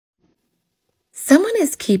Someone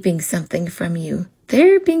is keeping something from you.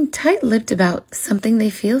 They're being tight-lipped about something they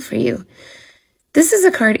feel for you. This is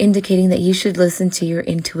a card indicating that you should listen to your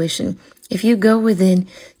intuition. If you go within,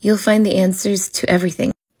 you'll find the answers to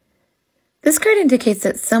everything. This card indicates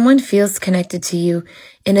that someone feels connected to you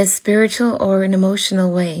in a spiritual or an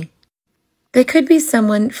emotional way. They could be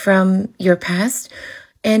someone from your past,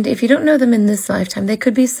 and if you don't know them in this lifetime, they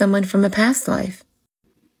could be someone from a past life.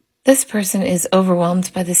 This person is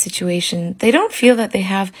overwhelmed by the situation. They don't feel that they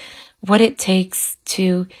have what it takes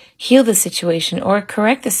to heal the situation or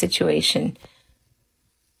correct the situation.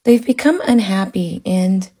 They've become unhappy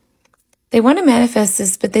and they want to manifest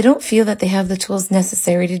this, but they don't feel that they have the tools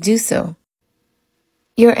necessary to do so.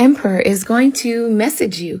 Your Emperor is going to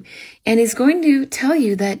message you and he's going to tell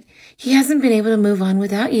you that he hasn't been able to move on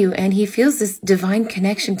without you, and he feels this divine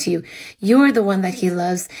connection to you. You're the one that he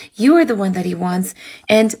loves. You are the one that he wants,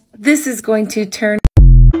 and this is going to turn